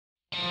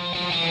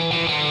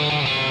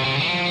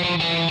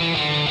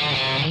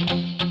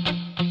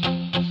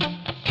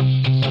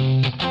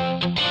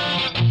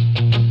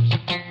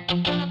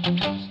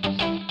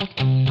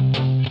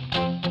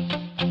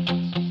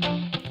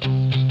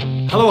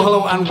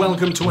and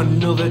welcome to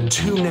another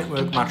Two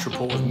Network match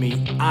report with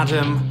me,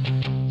 Adam.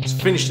 It's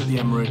finished at the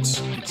Emirates.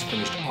 It's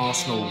finished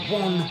Arsenal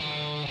 1,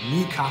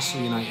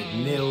 Newcastle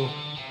United 0.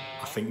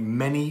 I think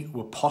many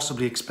were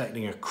possibly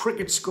expecting a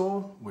cricket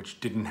score,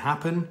 which didn't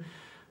happen.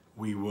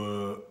 We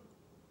were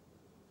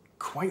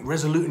quite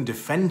resolute in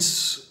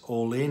defence,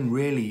 all in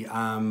really.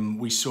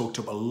 We soaked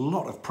up a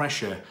lot of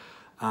pressure,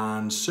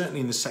 and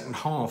certainly in the second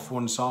half,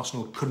 once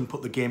Arsenal couldn't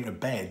put the game to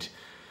bed,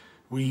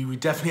 we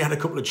definitely had a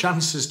couple of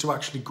chances to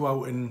actually go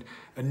out and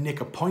nick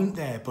a point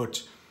there.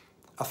 But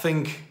I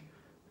think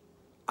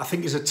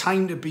it's a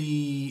time to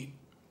be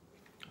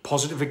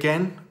positive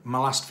again. My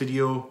last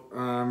video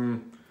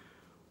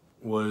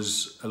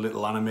was a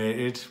little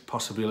animated,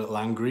 possibly a little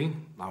angry.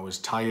 I was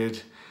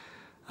tired.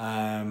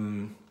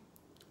 And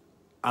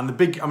the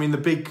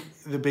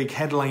big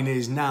headline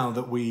is now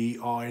that we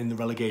are in the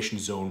relegation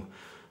zone.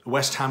 The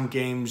West Ham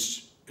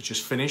games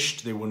just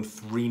finished. They won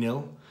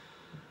 3-0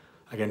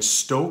 against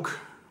Stoke,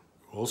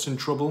 also in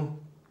trouble.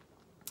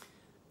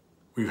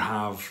 We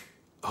have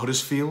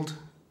Huddersfield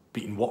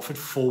beating Watford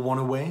 4-1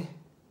 away,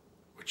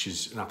 which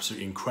is an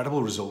absolutely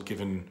incredible result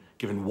given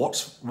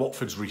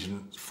Watford's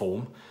recent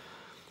form.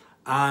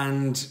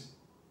 And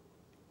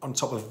on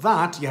top of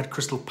that, you had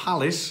Crystal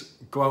Palace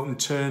go out and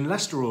turn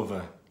Leicester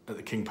over at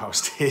the King Power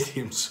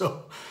Stadium.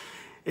 So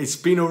it's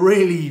been a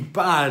really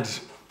bad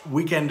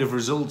weekend of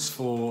results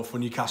for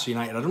Newcastle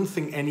United. I don't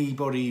think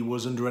anybody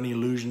was under any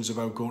illusions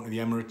about going to the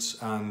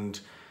Emirates and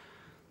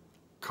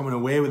coming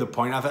away with a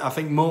point. I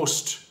think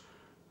most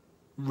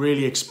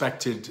really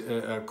expected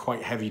a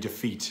quite heavy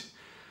defeat,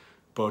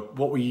 but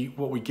what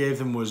we gave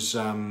them was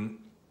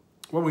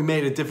we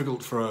made it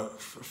difficult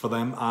for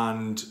them,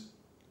 and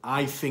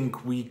I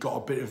think we got a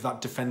bit of that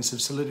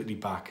defensive solidity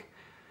back.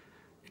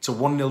 It's a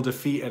 1-0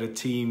 defeat at a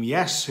team,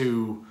 yes,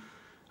 who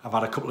have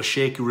had a couple of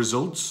shaky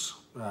results.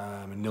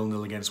 A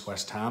 0-0 against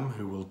West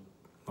Ham,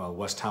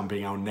 West Ham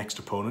being our next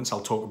opponents. I'll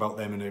talk about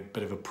them in a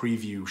bit of a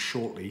preview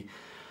shortly.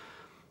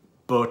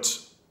 But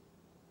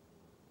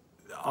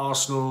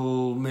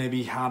Arsenal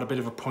maybe had a bit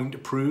of a point to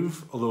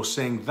prove, although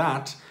saying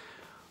that,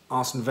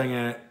 Arsene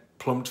Wenger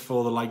plumped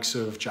for the likes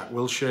of Jack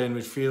Wilshere in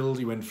midfield.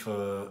 He went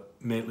for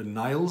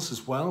Maitland-Niles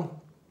as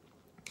well,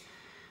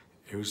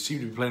 who seemed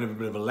to be playing a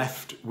bit of a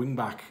left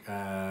wing-back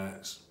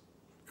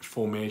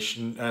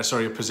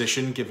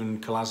position,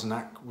 given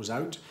Kolasinac was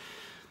out.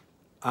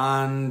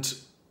 And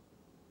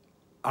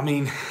I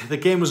mean, the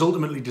game was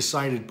ultimately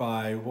decided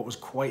by what was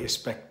quite a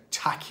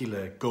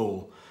spectacular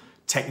goal,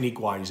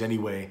 technique-wise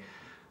anyway.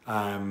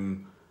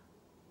 Arsenal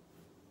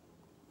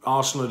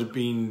had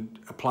been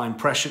applying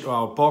pressure to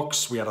our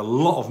box. We had a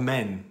lot of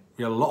men.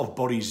 We had a lot of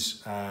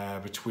bodies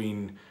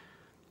between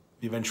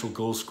the eventual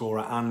goal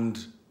scorer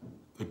and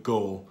the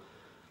goal.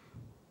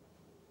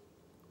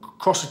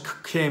 Cross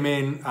came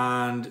in,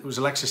 and it was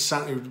Alexis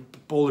Sanchez. The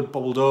ball had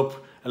bobbled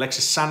up.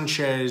 Alexis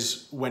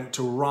Sanchez went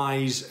to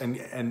rise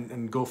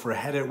and go for a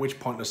header, at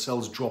which point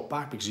Lascelles dropped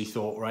back because he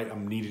thought, right,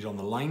 I'm needed on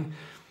the line.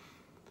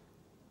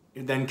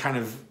 It then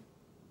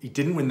he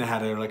didn't win the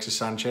header, Alexis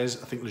Sanchez.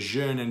 I think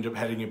Lejeune ended up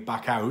heading it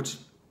back out.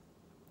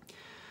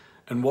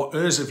 And what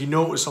Ozil, if you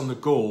notice on the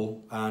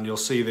goal, and you'll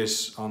see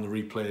this on the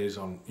replays,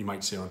 you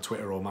might see it on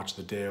Twitter or Match of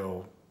the Day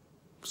or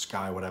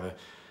Sky or whatever,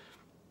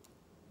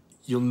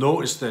 you'll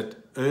notice that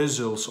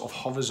Ozil sort of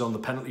hovers on the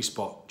penalty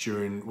spot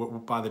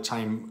by the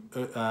time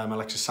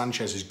Alexis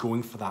Sanchez is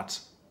going for that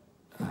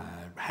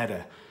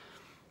header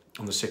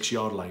on the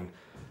 6-yard line.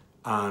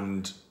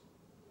 And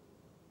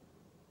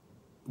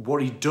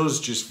what he does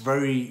just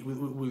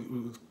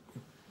in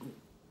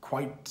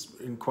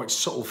quite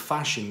subtle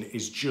fashion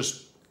is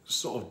just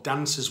sort of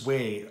dance his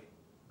way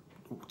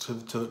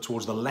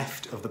towards the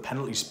left of the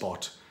penalty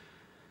spot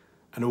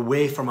and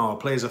away from our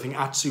players. I think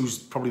Atsu's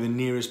probably the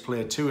nearest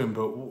player to him,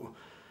 but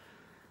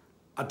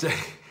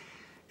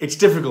it's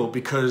difficult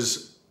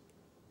because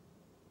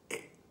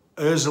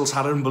Ozil's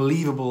had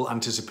unbelievable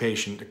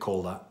anticipation to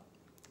call that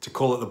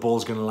the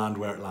ball's going to land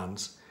where it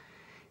lands.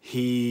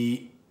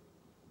 He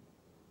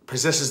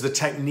possesses the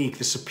technique,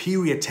 the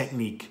superior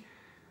technique,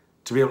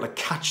 to be able to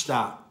catch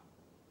that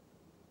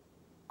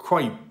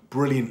quite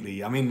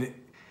brilliantly. I mean,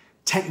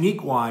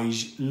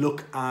 technique-wise,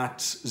 look at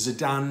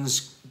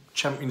Zidane's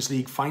Champions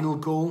League final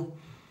goal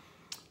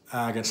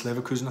against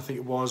Leverkusen, I think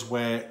it was,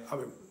 where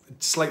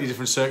slightly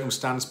different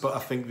circumstance, but I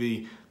think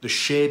the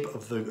shape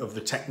of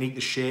the technique,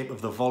 the shape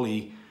of the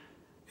volley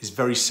is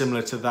very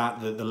similar to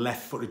that. The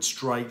left-footed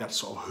strike that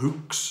sort of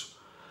hooks,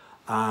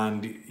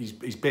 and he's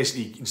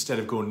basically, instead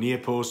of going near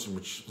post,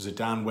 which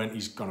Zidane went,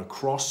 he's gone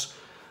across.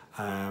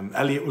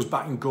 Elliott was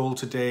back in goal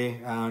today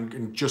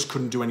and just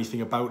couldn't do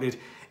anything about it.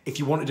 If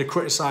you wanted to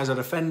criticise our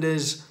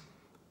defenders,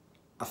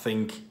 I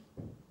think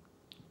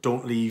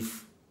don't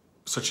leave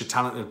such a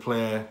talented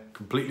player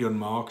completely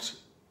unmarked.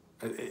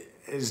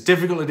 As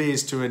difficult it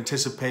is to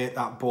anticipate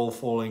that ball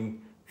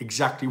falling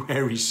exactly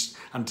where he's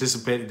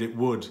anticipated it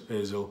would,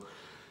 Ozil,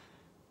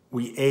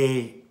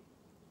 we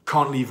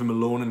can't leave him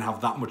alone and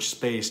have that much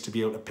space to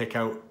be able to pick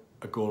out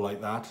a goal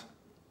like that.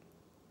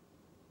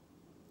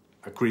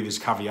 I agree there's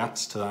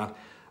caveats to that.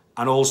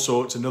 And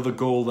also, it's another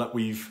goal that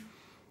we've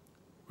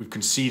We've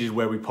conceded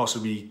where we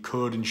possibly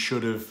could and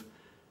should have.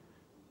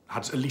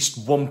 Had at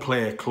least one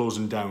player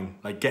closing down,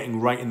 like getting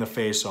right in the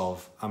face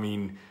of. I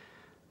mean,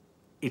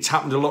 it's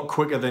happened a lot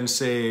quicker than,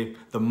 say,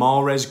 the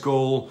Mahrez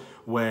goal,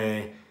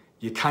 where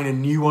you kind of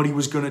knew what he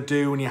was going to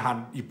do and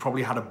you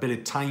probably had a bit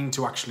of time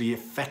to actually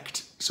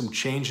effect some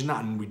change in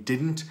that, and we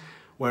didn't.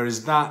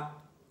 Whereas that,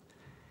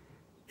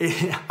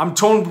 I'm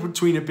torn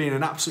between it being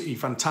an absolutely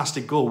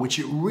fantastic goal, which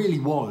it really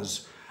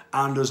was,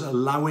 and us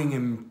allowing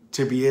him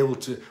to be able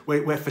to,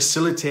 we're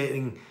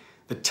facilitating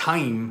the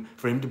time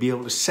for him to be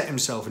able to set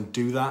himself and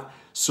do that.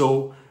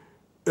 So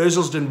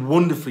Ozil's done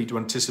wonderfully to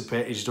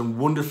anticipate. He's done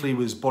wonderfully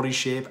with his body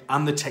shape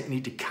and the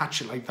technique to catch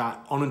it like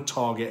that on a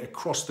target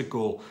across the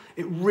goal.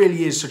 It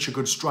really is such a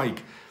good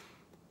strike.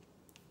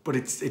 But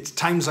it's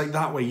times like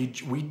that where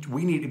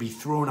we need to be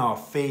throwing our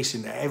face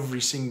into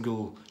every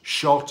single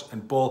shot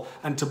and ball.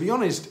 And to be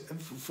honest,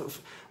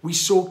 we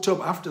soaked up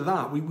after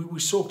that. We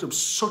soaked up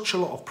such a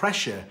lot of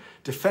pressure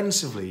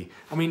defensively.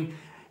 I mean,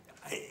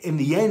 in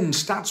the end,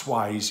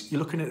 stats-wise, you're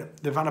looking at,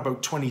 they've had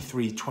about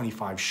 23,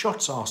 25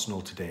 shots, Arsenal,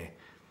 today.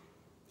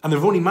 And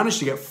they've only managed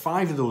to get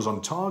 5 of those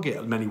on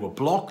target. Many were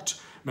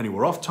blocked, many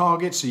were off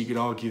target, so you could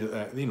argue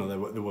that they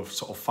were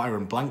sort of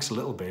firing blanks a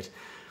little bit.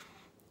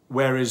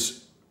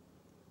 Whereas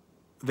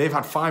they've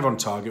had 5 on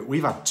target,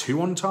 we've had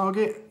 2 on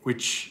target,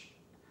 which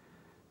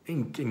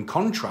in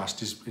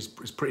contrast is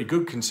pretty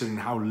good considering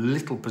how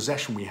little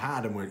possession we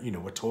had, and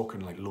we're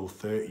talking like low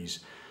 30s.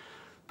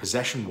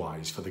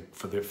 Possession-wise for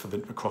the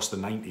across the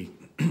 90,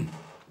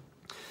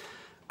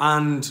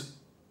 and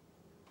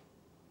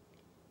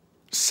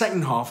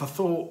second half I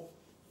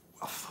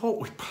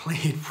thought we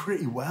played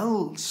pretty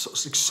well,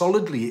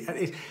 solidly.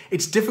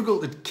 It's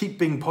difficult to keep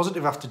being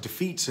positive after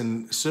defeats,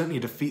 and certainly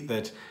a defeat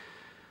that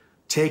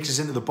takes us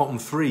into the bottom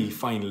 3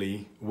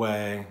 finally,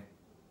 where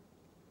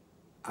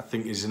I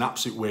think is an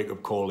absolute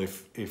wake-up call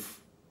if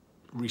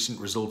recent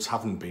results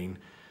haven't been.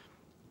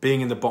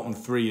 Being in the bottom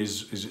 3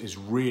 is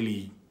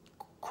really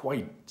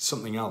quite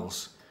something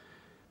else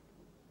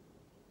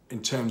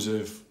in terms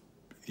of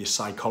your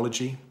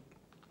psychology.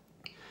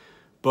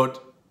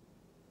 But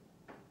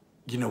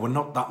we're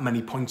not that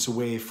many points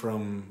away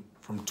from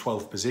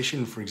 12th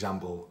position, for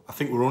example. I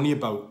think we're only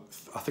about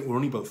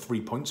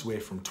 3 points away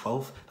from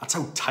 12th. That's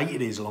how tight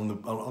it is along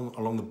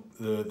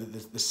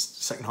the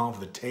second half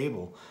of the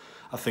table.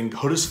 I think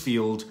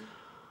Huddersfield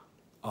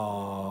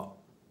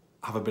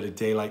have a bit of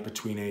daylight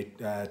between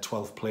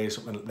 12th place.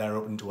 They're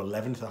up into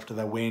 11th after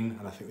their win,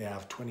 and I think they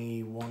have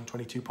 21,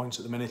 22 points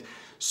at the minute.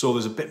 So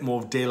there's a bit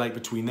more of daylight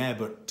between there,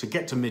 but to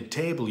get to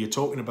mid-table, you're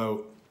talking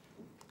about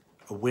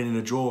a win and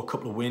a draw, a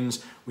couple of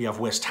wins. We have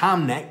West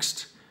Ham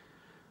next,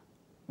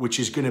 which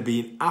is going to be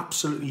an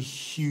absolutely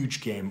huge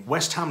game.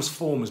 West Ham's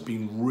form has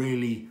been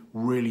really,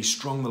 really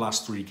strong the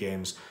last 3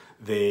 games.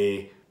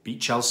 They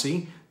beat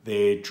Chelsea,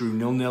 they drew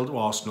 0-0 to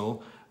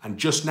Arsenal, and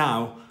just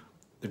now,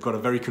 they've got a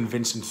very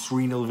convincing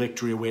 3-0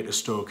 victory away to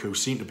Stoke, who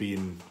seem to be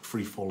in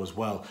free fall as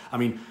well. I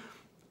mean,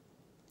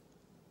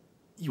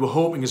 you were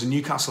hoping as a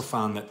Newcastle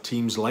fan that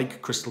teams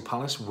like Crystal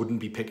Palace wouldn't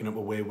be picking up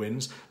away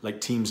wins,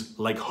 like teams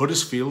like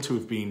Huddersfield, who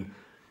have been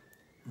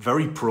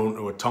very prone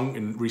to a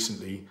tonking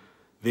recently.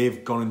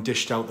 They've gone and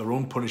dished out their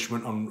own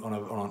punishment on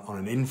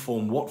an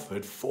informed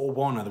Watford,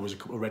 4-1. Now, there was a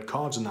couple of red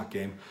cards in that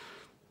game,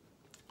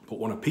 but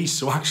 1 apiece,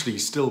 so actually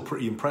still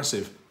pretty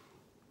impressive.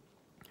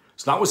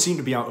 So that would seem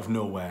to be out of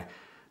nowhere.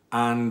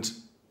 And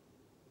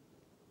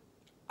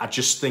I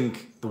just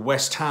think the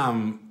West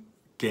Ham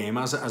game,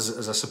 as I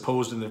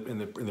supposed in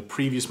the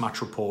previous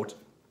match report,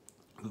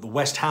 the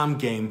West Ham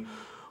game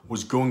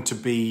was going to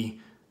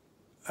be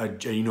a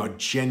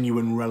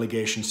genuine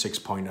relegation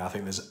 6-pointer. I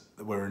think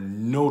we're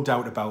no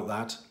doubt about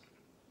that.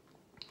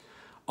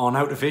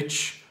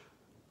 Arnautovic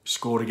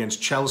scored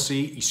against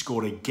Chelsea. He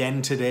scored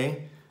again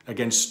today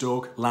against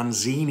Stoke.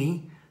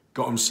 Lanzini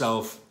got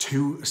himself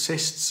 2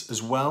 assists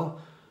as well.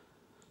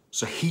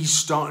 So he's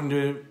starting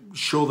to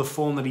show the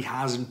form that he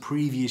has in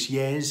previous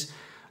years,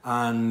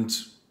 and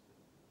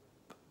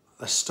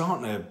they're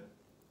starting to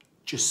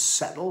just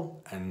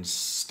settle and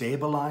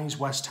stabilise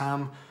West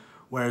Ham,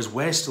 whereas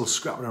we're still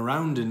scrapping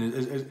around.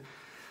 And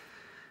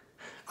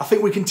I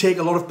think we can take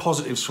a lot of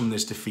positives from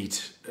this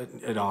defeat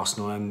at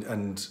Arsenal,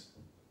 and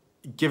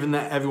given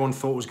that everyone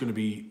thought it was going to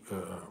be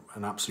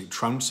an absolute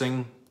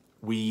trouncing,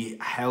 we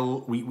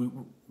held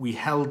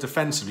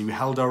defensively, we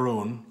held our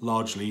own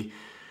largely.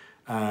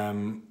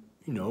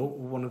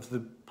 One of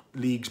the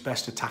league's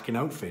best attacking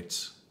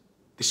outfits.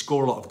 They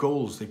score a lot of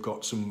goals. They've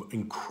got some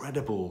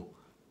incredible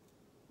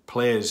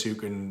players who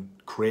can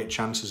create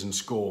chances and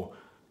score.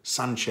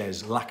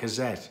 Sanchez,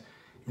 Lacazette,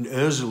 and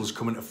Ozil's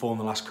come into form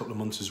the last couple of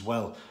months as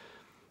well.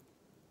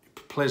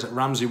 Players like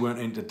Ramsey weren't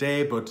in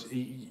today, but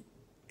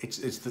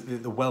it's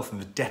the wealth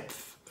and the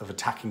depth of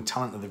attacking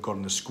talent that they've got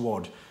in the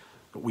squad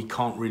that we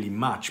can't really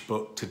match.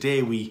 But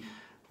today we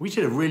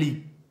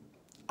did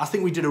I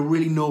think we did a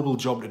really noble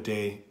job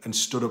today and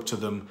stood up to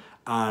them.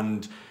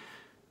 And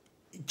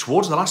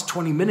towards the last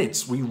 20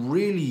 minutes, we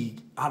really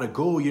had a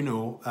go,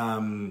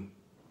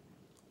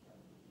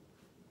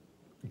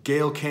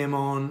 Gale came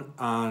on,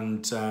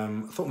 and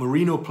I thought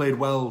Marino played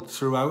well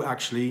throughout,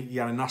 actually. He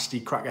had a nasty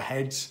crack of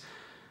heads,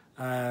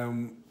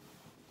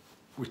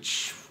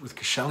 which with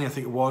Koscielny, I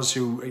think it was,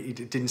 who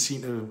it didn't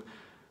seem to,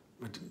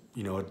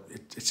 you know,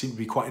 it seemed to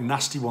be quite a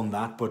nasty one,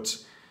 that, but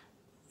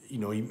you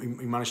know, he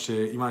managed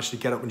to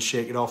get up and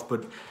shake it off,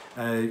 but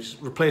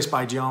replaced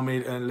by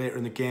Diarmi later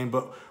in the game.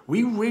 But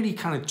we really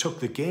kind of took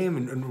the game,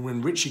 and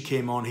when Richie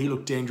came on, he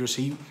looked dangerous.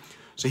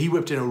 So he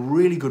whipped in a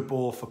really good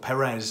ball for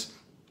Perez,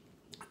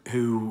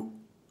 who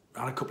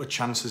had a couple of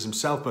chances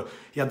himself, but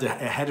he had a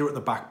header at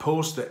the back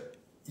post that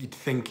you'd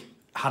think,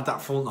 had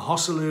that fallen to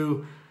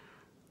Joselu,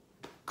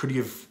 could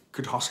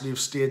Joselu have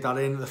steered that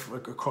in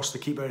across the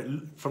keeper?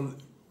 From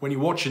when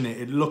you're watching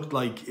it, it looked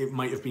like it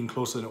might have been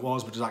closer than it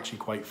was, but it was actually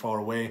quite far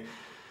away.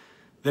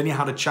 Then you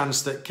had a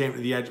chance that came to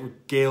the edge.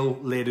 Gale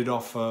laid it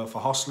off for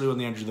Joselu on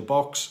the edge of the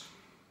box.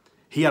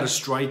 He had a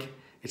strike.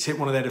 It's hit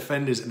one of their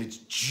defenders, and it's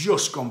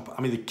just gone.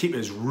 I mean, the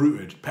keeper's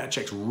rooted. Petr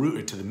Cech's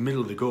rooted to the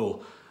middle of the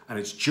goal, and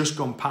it's just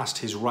gone past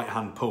his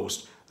right-hand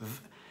post.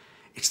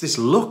 It's this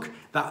look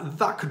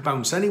that could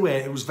bounce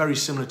anywhere. It was very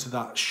similar to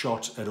that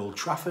shot at Old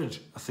Trafford,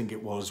 I think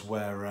it was,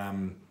 where I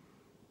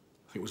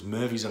think it was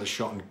Murphy's had a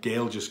shot and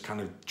Gale just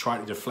kind of tried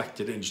to deflect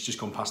it and it's just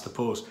gone past the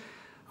post.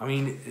 I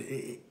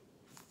mean,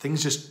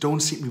 things just don't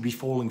seem to be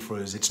falling for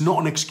us. It's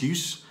not an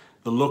excuse,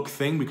 the luck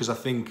thing, because I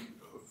think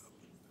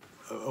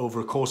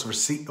over a course of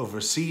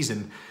a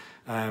season,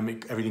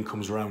 everything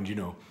comes around, you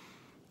know.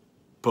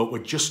 But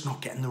we're just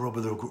not getting the rub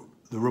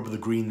of the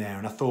green there.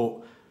 And I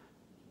thought,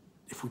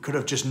 if we could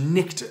have just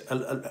nicked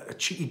a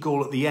cheeky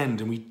goal at the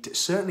end, and we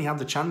certainly had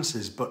the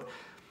chances, but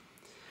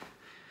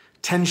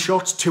 10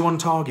 shots, 2 on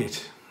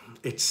target.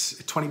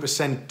 It's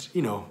 20%,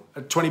 you know,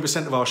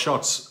 20% of our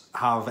shots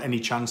have any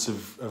chance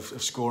of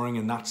scoring,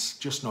 and that's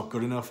just not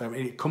good enough. I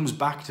mean, it comes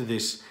back to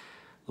this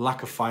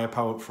lack of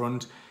firepower up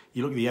front.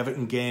 You look at the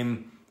Everton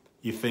game,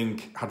 you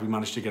think, had we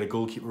managed to get a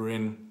goalkeeper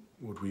in,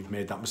 would we have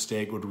made that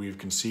mistake? Would we have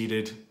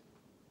conceded?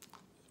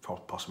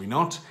 Possibly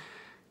not.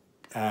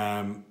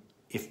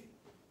 If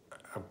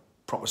a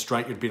proper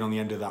strike had been on the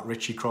end of that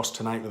Richie cross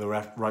tonight with the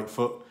right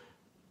foot,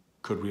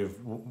 could we have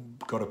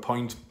got a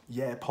point?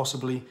 Yeah,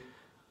 possibly.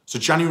 So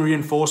January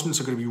reinforcements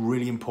are going to be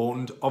really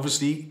important.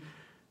 Obviously,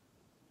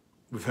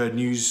 we've heard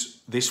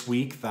news this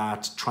week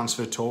that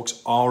transfer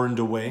talks are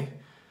underway,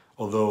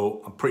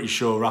 although I'm pretty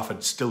sure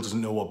Rafa still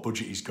doesn't know what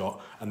budget he's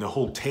got. And the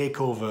whole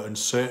takeover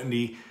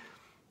uncertainty,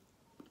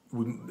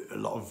 a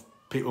lot of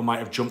people might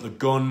have jumped the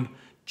gun.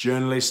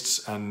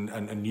 Journalists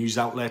and news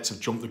outlets have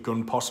jumped the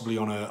gun possibly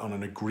on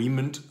an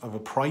agreement of a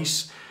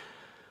price.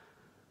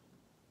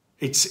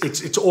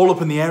 It's all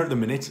up in the air at the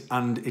minute,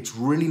 and it's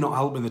really not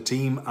helping the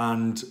team.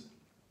 And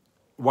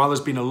while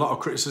there's been a lot of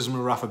criticism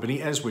of Rafa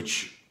Benitez,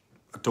 which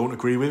I don't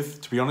agree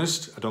with, to be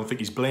honest, I don't think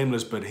he's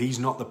blameless, but he's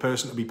not the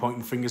person to be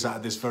pointing fingers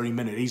at this very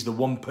minute. He's the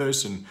one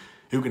person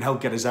who can help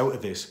get us out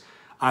of this.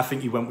 I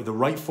think he went with the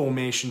right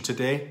formation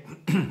today.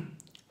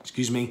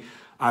 Excuse me.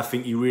 I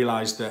think he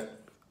realised that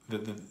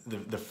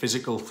the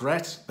physical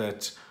threat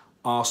that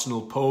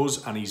Arsenal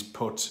pose, and he's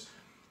put,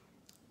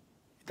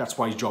 that's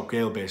why he's dropped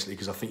Gale basically,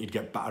 because I think you'd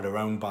get battered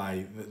around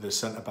by the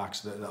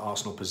centre-backs that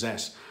Arsenal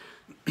possess.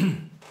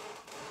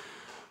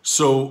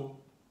 So,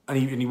 and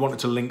he wanted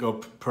to link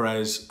up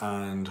Perez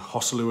and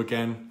Joselu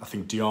again. I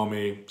think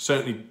Diarmi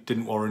certainly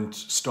didn't warrant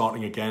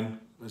starting again,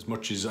 as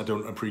much as I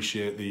don't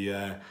appreciate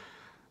the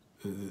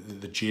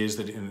cheers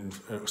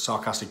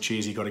sarcastic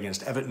cheers he got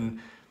against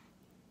Everton.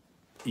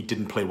 He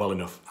didn't play well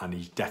enough, and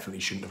he definitely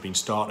shouldn't have been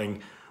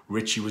starting.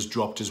 Richie was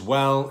dropped as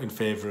well in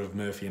favour of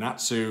Murphy and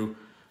Atsu.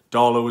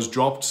 Darlow was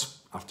dropped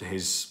after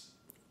his,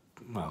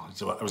 well,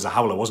 it was a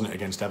howler, wasn't it,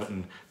 against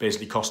Everton?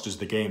 Basically cost us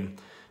the game.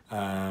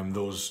 That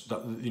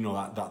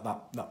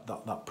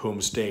poor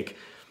mistake.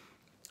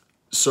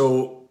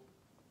 So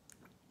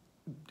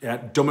yeah,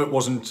 Dummett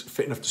wasn't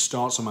fit enough to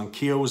start, so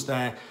Manquillo was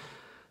there.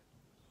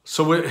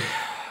 So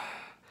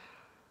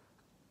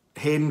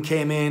Hayden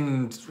came in,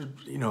 and,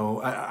 you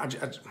know,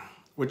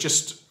 we're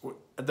just,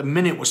 at the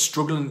minute, we're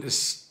struggling to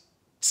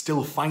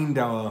still find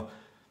our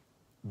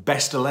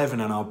best 11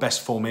 and our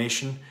best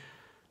formation.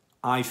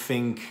 I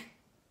think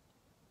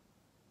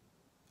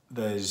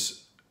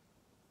there's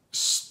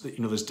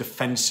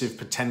defensive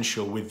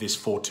potential with this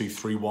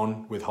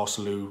 4-2-3-1 with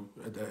Joselu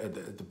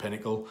at the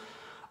pinnacle.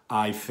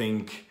 I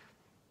think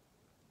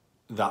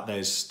that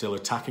there's still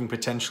attacking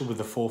potential with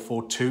the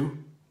 4-4-2,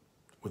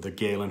 with the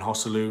Gale and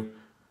Joselu,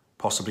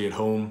 possibly at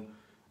home,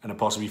 and a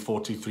possibly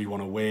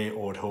 4-2-3-1 away,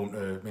 or at home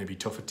to maybe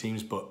tougher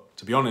teams. But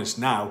to be honest,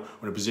 now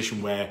we're in a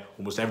position where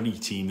almost every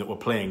team that we're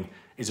playing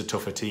is a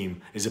tougher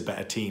team, is a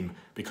better team,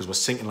 because we're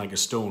sinking like a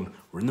stone.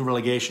 We're in the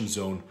relegation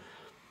zone.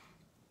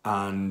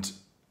 And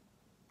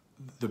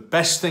the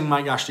best thing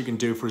Mike Ashley can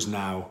do for us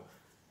now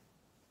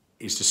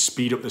is to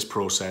speed up this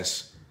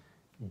process,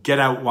 get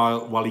out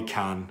while he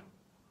can.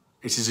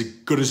 It's as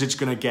good as it's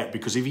going to get,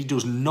 because if he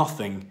does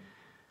nothing,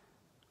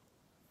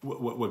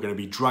 we're going to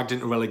be dragged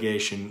into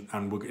relegation,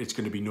 and it's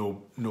going to be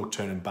no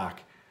turning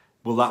back.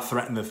 Will that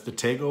threaten the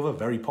takeover?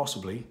 Very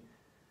possibly.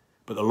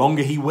 But the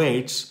longer he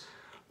waits,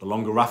 The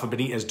longer Rafa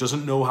Benitez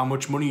doesn't know how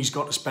much money he's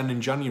got to spend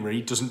in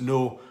January, doesn't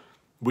know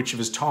which of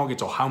his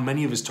targets or how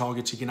many of his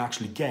targets he can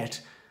actually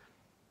get.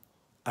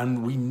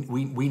 And we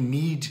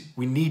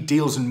need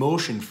deals in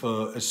motion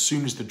for as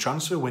soon as the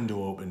transfer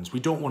window opens. We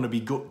don't want to be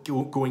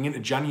going into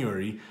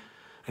January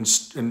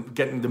and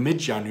getting to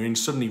mid-January and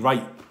suddenly,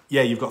 right,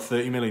 yeah, you've got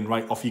 30 million,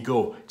 right, off you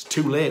go. It's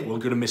too late, we're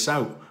going to miss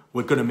out.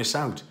 We're going to miss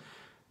out.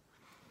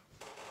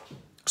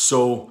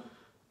 So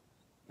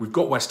we've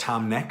got West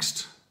Ham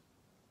next.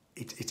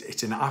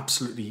 It's an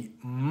absolutely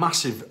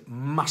massive,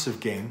 massive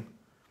game.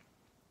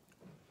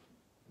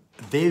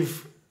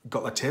 They've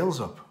got their tails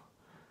up.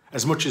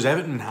 As much as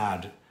Everton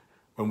had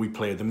when we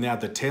played them, they had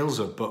their tails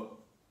up, but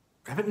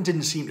Everton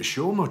didn't seem to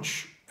show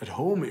much at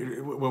home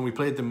when we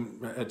played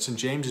them at St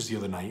James's the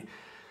other night.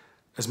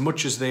 As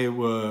much as they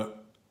were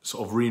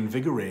sort of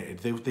reinvigorated,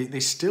 they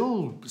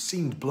still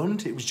seemed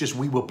blunt. It was just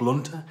we were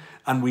blunter,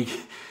 and we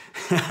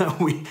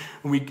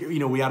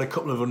had a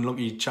couple of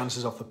unlucky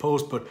chances off the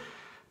post, but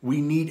we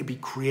need to be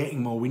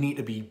creating more.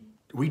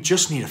 We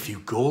just need a few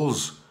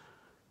goals.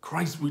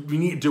 Christ, we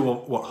need to do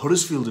what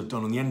Huddersfield have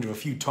done on the end of a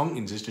few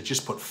Tonkins, is to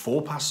just put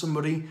 4 past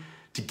somebody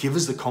to give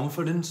us the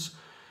confidence.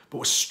 But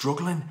we're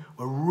struggling.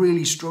 We're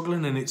really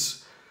struggling, and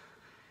it's,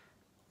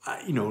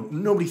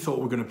 nobody thought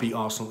we were going to beat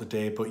Arsenal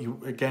today, but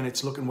again,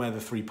 it's looking where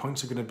the 3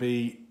 points are going to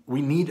be.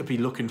 We need to be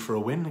looking for a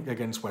win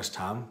against West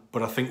Ham,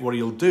 but I think what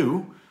he'll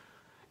do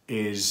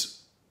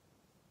is,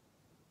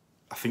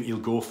 I think he'll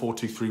go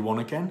 4-2-3-1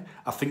 again.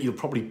 I think he'll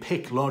probably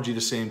pick largely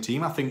the same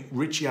team. I think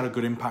Richie had a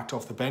good impact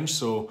off the bench,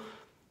 so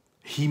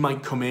he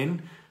might come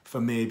in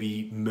for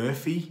maybe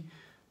Murphy,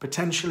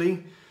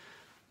 potentially.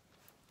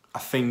 I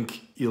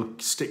think he'll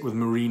stick with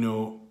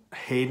Merino,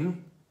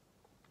 Hayden.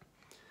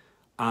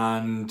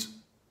 And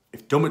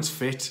if Dummett's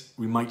fit,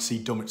 we might see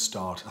Dummett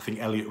start. I think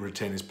Elliott will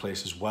retain his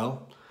place as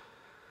well.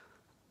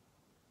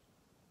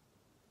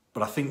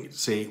 But I think,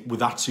 say,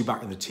 with Atsu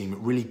back in the team, it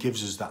really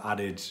gives us that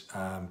added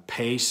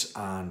pace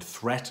and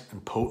threat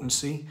and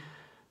potency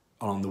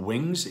on the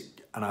wings.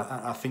 And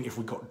I think if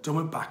we got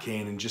Dummett back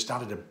in and just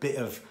added a bit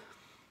of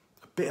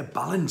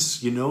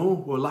balance,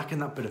 we're lacking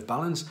that bit of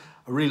balance.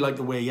 I really like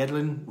the way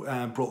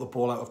Yedlin brought the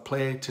ball out of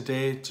play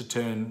today to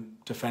turn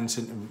defence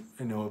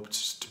into,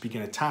 to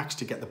begin attacks,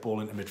 to get the ball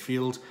into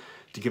midfield,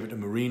 to give it to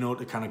Merino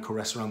to kind of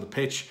caress around the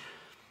pitch.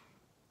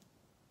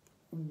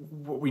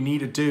 What we need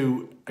to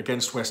do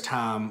against West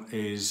Ham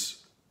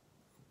is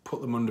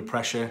put them under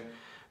pressure,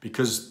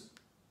 because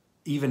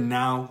even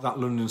now that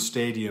London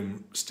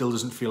Stadium still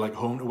doesn't feel like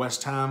home to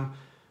West Ham.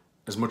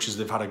 As much as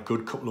they've had a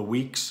good couple of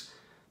weeks,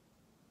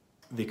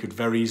 they could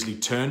very easily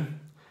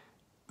turn.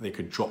 They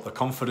could drop their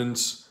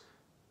confidence.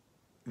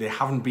 They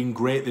haven't been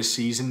great this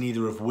season,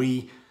 neither have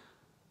we.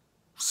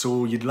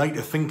 So you'd like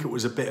to think it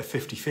was a bit of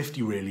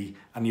 50-50 really,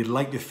 and you'd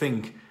like to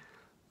think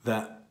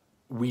that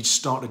we'd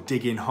start to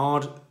dig in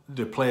hard.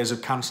 The players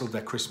have cancelled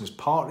their Christmas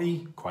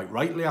party, quite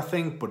rightly I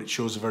think, but it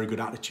shows a very good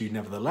attitude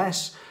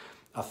nevertheless.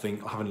 I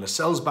think having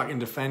Lascelles back in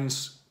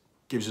defence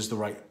gives us the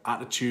right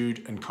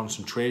attitude and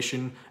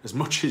concentration, as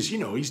much as,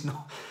 he's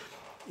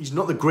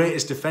not the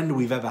greatest defender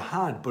we've ever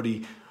had,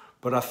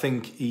 but I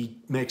think he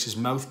makes his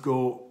mouth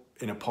go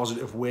in a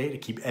positive way to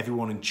keep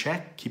everyone in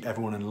check, keep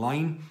everyone in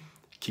line,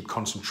 keep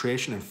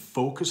concentration and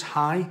focus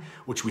high,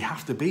 which we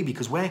have to be,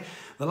 because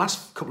the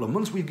last couple of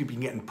months we've been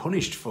getting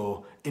punished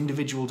for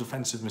individual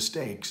defensive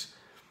mistakes.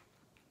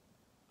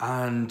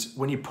 And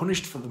when you're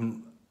punished for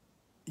them,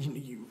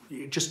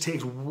 it just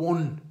takes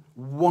one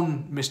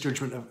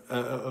misjudgment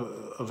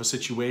of a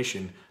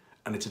situation,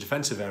 and it's a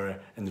defensive error,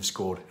 and they've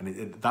scored.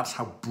 And that's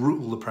how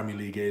brutal the Premier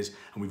League is,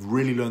 and we've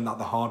really learned that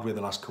the hard way the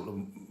last couple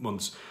of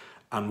months.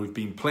 And we've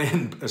been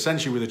playing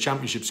essentially with a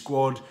championship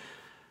squad.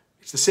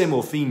 It's the same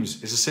old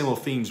themes. It's the same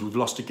old themes. We've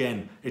lost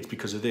again. It's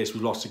because of this.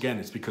 We've lost again.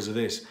 It's because of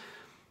this.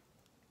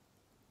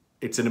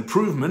 It's an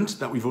improvement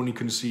that we've only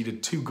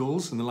conceded 2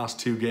 goals in the last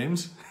 2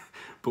 games,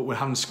 but we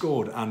haven't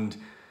scored. And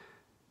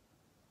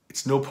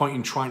it's no point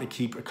in trying to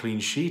keep a clean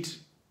sheet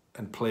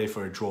and play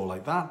for a draw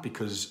like that,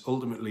 because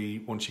ultimately,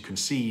 once you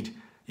concede,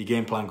 your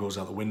game plan goes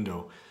out the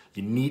window.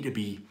 You need to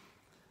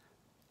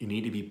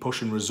be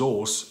pushing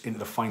resource into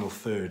the final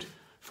third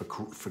for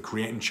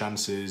creating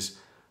chances,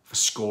 for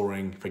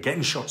scoring, for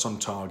getting shots on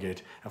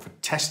target, and for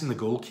testing the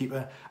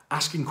goalkeeper,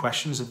 asking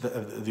questions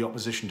of the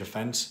opposition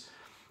defence.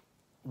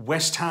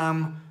 West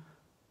Ham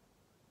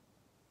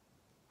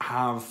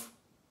have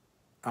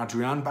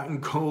Adrian back in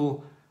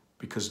goal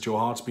because Joe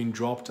Hart's been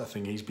dropped. I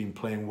think he's been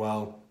playing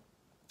well.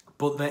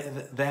 But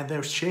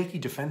they're shaky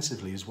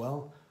defensively as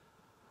well.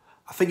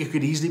 I think it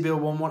could easily be a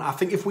 1-1. I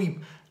think if we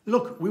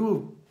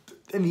were,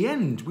 in the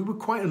end, we were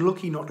quite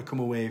unlucky not to come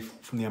away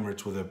from the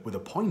Emirates with a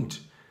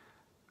point.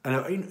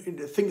 And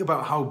think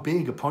about how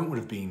big a point would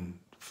have been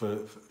for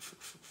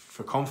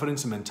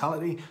confidence and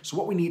mentality. So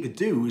what we need to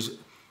do is,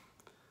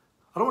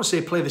 I don't want to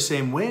say play the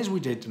same way as we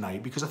did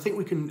tonight, because I think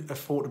we can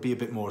afford to be a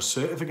bit more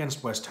assertive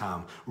against West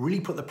Ham, really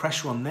put the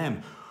pressure on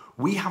them.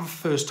 We have a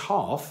first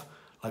half,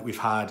 like we've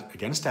had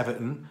against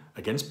Everton,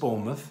 against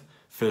Bournemouth,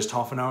 first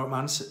half an hour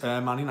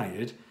at Man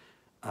United,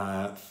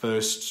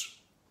 first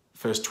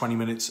first 20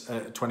 minutes,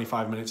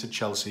 25 minutes at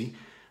Chelsea.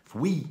 If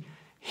we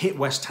hit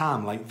West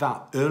Ham like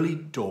that, early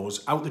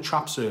doors, out the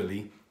traps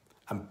early,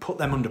 and put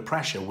them under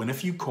pressure, win a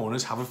few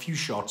corners, have a few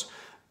shots,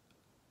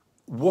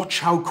 watch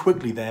how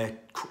quickly their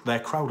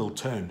crowd will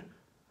turn.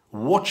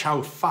 Watch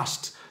how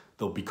fast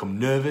they'll become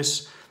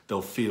nervous.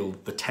 They'll feel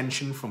the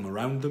tension from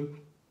around them.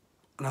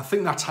 And I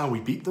think that's how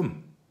we beat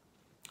them.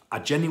 I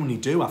genuinely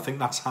do. I think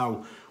that's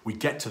how we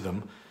get to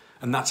them.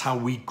 And that's how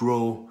we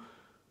grow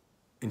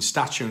in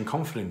stature and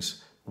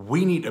confidence.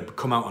 We need to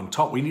come out on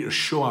top. We need to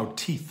show our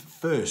teeth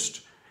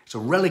first. It's a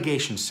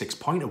relegation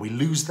 6-pointer. We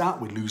lose that,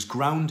 we lose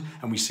ground,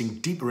 and we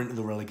sink deeper into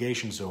the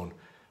relegation zone.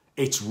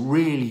 It's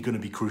really going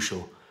to be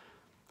crucial.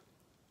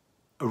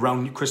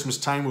 Around Christmas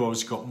time, we've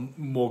obviously got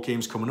more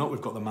games coming up.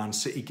 We've got the Man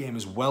City game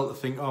as well to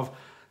think of.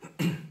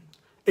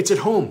 It's at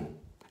home.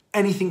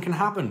 Anything can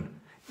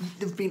happen.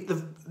 They've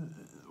been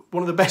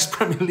one of the best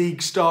Premier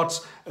League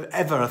starts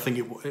ever, I think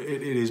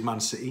it is Man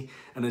City.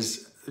 And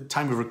as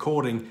time of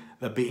recording,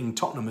 they're beating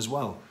Tottenham as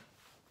well.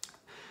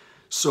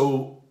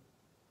 So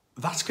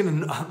that's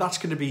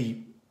gonna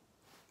be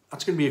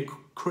a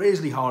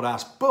crazily hard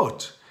ask.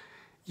 But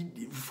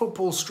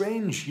football's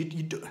strange.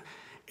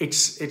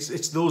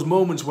 It's those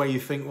moments where you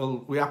think,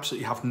 well, we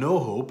absolutely have no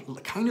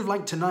hope. Kind of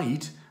like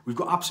tonight, we've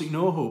got absolutely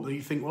no hope. That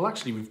you think, well,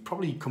 actually, we've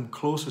probably come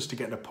closest to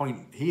getting a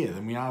point here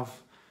than we have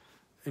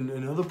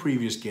in other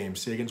previous games,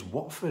 say against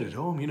Watford at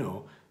home. You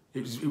know,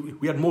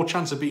 we had more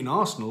chance of beating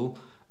Arsenal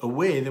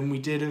away than we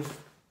did of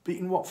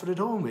beating Watford at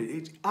home.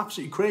 It's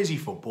absolutely crazy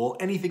football.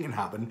 Anything can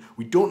happen.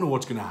 We don't know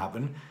what's going to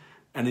happen.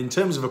 And in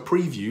terms of a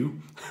preview,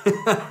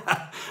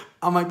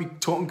 I might be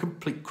talking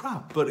complete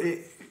crap, but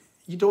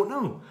you don't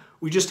know.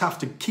 We just have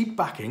to keep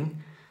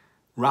backing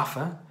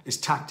Rafa, his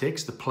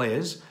tactics, the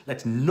players.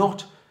 Let's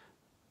not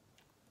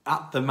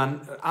at the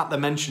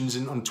mentions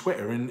on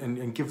Twitter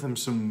and give them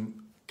some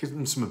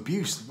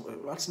abuse.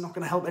 That's not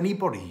going to help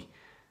anybody.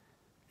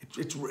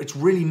 It's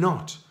really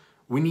not.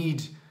 We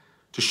need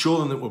to show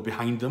them that we're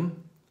behind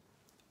them.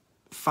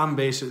 Fan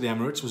base at the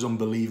Emirates was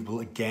unbelievable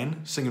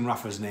again, singing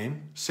Rafa's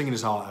name, singing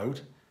his heart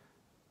out.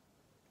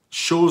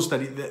 Shows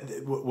that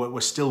we're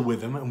still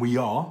with him, and we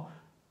are.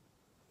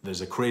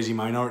 There's a crazy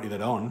minority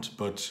that aren't,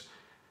 but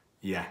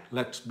yeah,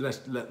 let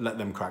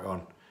them crack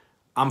on.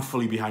 I'm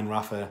fully behind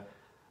Rafa,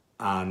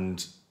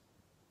 and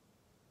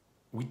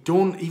we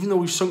don't, even though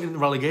we've sunk into the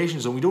relegation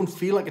zone, we don't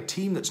feel like a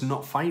team that's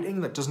not fighting,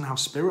 that doesn't have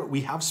spirit.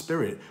 We have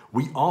spirit.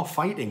 We are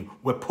fighting.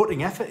 We're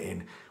putting effort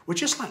in. We're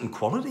just lacking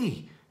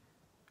quality.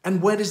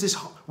 And where does this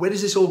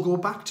all go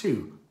back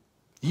to?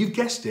 You've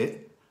guessed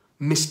it,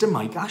 Mr.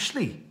 Mike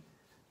Ashley.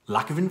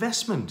 Lack of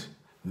investment,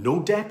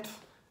 no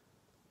depth.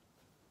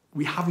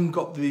 We haven't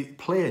got the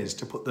players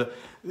to put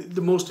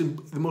the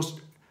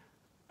most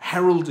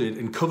heralded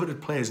and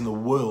coveted players in the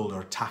world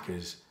are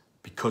attackers,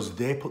 because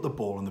they put the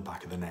ball in the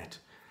back of the net.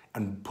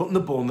 And putting the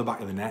ball in the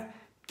back of the net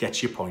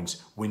gets you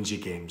points, wins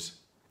your games.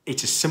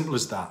 It's as simple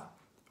as that.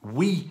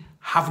 We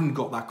haven't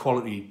got that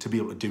quality to be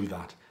able to do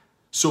that.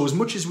 So as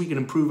much as we can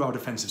improve our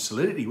defensive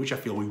solidity, which I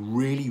feel we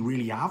really,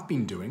 really have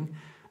been doing,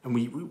 and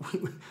we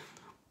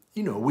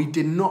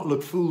did not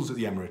look fools at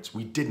the Emirates.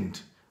 We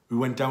didn't. We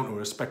went down to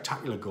a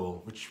spectacular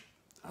goal, which,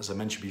 as I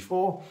mentioned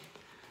before,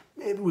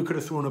 maybe we could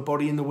have thrown a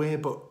body in the way,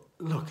 but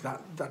look,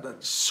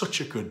 that's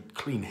such a good,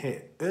 clean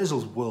hit.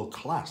 Ozil's world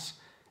class.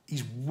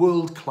 He's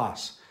world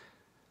class.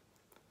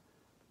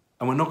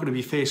 And we're not going to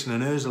be facing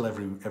an Ozil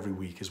every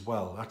week as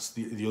well. That's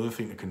the other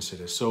thing to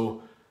consider.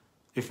 So,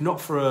 if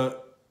not for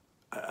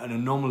an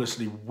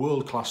anomalously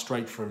world-class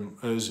strike from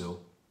Ozil,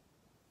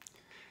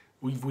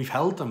 we've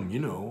held them,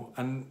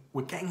 and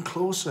we're getting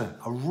closer.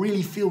 I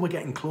really feel we're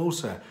getting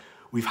closer.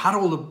 We've had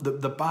all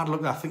the bad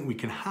luck that I think we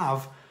can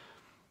have.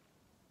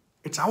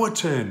 It's our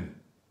turn.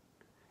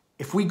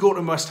 If we go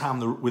to West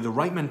Ham with the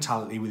right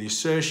mentality, with the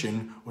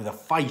assertion, with a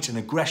fight and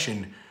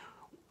aggression,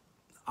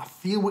 I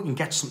feel we can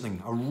get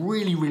something. I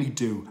really, really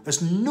do.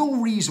 There's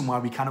no reason why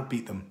we cannot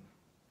beat them.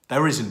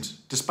 There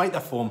isn't. Despite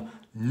their form,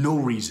 no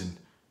reason.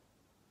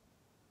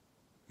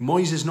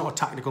 Moyes is not a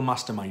tactical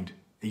mastermind.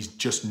 He's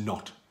just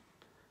not.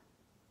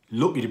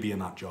 Lucky to be in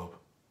that job.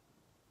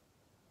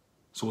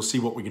 So we'll see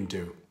what we can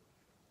do.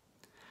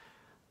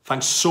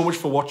 Thanks so much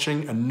for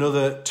watching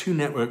another 2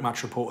 Network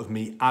match report with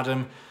me,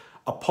 Adam.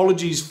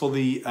 Apologies for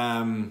the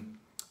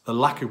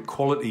lack of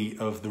quality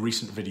of the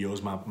recent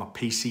videos. My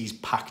PC's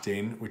packed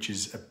in, which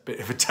is a bit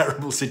of a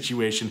terrible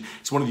situation.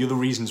 It's one of the other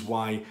reasons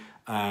why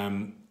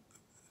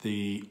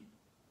the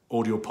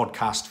audio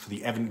podcast for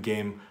the Everton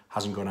game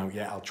hasn't gone out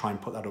yet. I'll try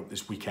and put that up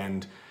this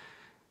weekend.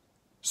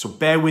 So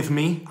bear with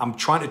me. I'm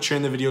trying to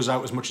churn the videos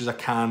out as much as I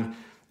can.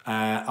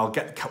 I'll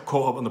get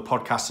caught up on the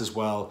podcast as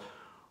well.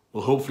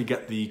 We'll hopefully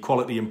get the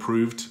quality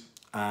improved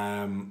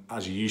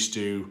as you used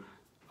to.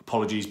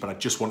 Apologies, but I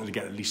just wanted to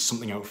get at least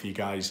something out for you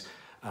guys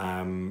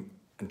and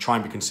try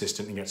and be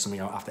consistent and get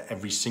something out after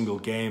every single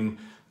game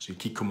so you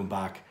keep coming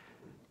back.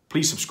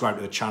 Please subscribe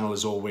to the channel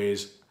as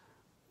always.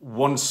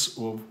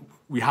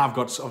 We have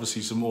got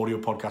obviously some audio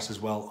podcasts as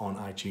well on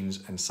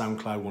iTunes and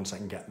SoundCloud once I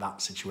can get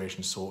that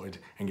situation sorted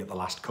and get the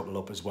last couple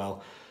up as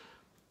well.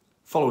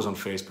 Follow us on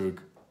Facebook.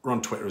 We're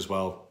on Twitter as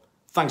well.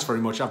 Thanks very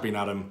much. I've been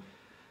Adam.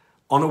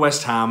 On to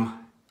West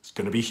Ham. It's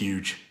going to be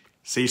huge.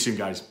 See you soon,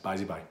 guys.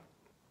 Bye-bye.